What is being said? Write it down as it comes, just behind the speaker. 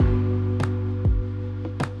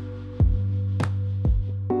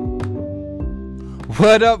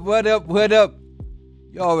What up, what up, what up?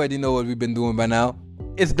 You already know what we've been doing by now.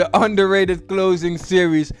 It's the underrated closing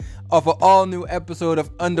series of an all-new episode of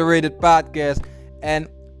Underrated Podcast. And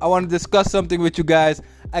I want to discuss something with you guys.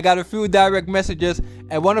 I got a few direct messages,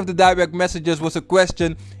 and one of the direct messages was a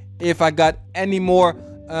question if I got any more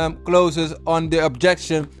closes on the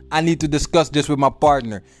objection. I need to discuss this with my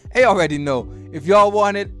partner. Hey, already know. If y'all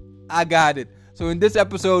want it, I got it. So in this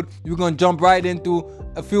episode, we're going to jump right into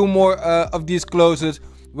a few more of these closes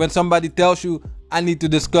when somebody tells you, I need to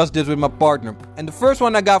discuss this with my partner. And the first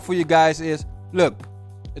one I got for you guys is, look,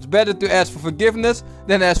 it's better to ask for forgiveness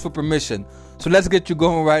than ask for permission. So let's get you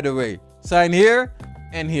going right away. Sign here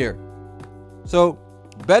and here. So,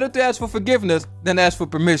 better to ask for forgiveness than ask for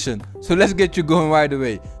permission. So let's get you going right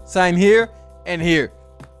away. Sign here and here.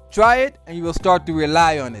 Try it and you will start to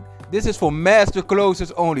rely on it. This is for master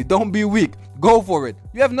closes only. Don't be weak. Go for it.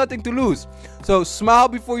 You have nothing to lose. So smile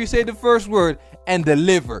before you say the first word and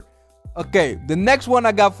deliver. Okay, the next one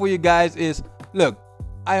I got for you guys is, look,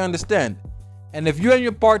 I understand. And if you and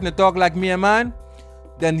your partner talk like me and mine,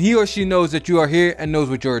 then he or she knows that you are here and knows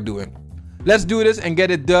what you're doing. Let's do this and get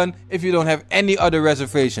it done if you don't have any other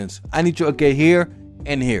reservations. I need you okay here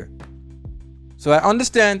and here. So I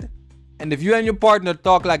understand. And if you and your partner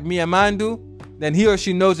talk like me and mine do, then he or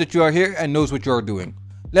she knows that you are here and knows what you're doing.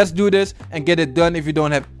 Let's do this and get it done if you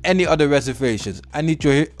don't have any other reservations. I need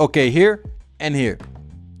you okay here and here.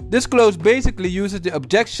 This clause basically uses the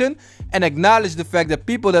objection and acknowledge the fact that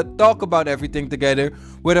people that talk about everything together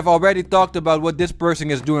would have already talked about what this person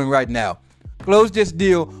is doing right now. Close this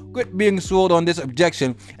deal, quit being sold on this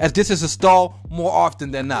objection, as this is a stall more often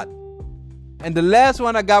than not. And the last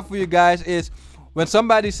one I got for you guys is when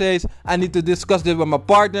somebody says, I need to discuss this with my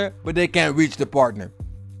partner, but they can't reach the partner.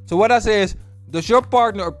 So what I say is, does your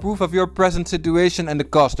partner approve of your present situation and the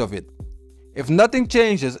cost of it? If nothing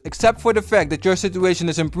changes except for the fact that your situation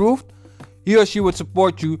is improved, he or she would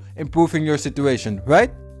support you improving your situation,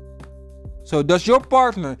 right? So does your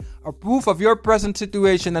partner approve of your present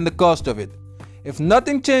situation and the cost of it? If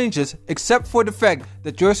nothing changes except for the fact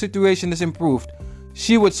that your situation is improved,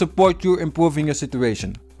 she would support you improving your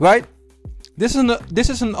situation, right? This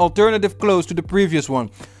is an alternative clause to the previous one.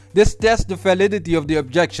 This tests the validity of the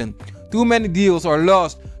objection. Too many deals are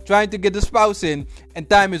lost trying to get the spouse in, and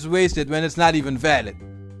time is wasted when it's not even valid.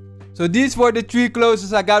 So these were the 3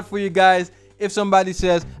 clauses I got for you guys. If somebody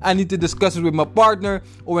says, I need to discuss it with my partner,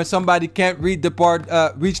 or when somebody can't reach the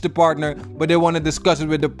partner, but they want to discuss it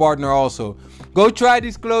with the partner also. Go try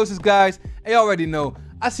these clauses, guys. I already know.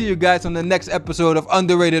 I see you guys on the next episode of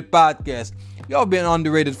Underrated Podcast. Y'all been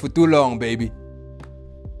underrated for too long, baby.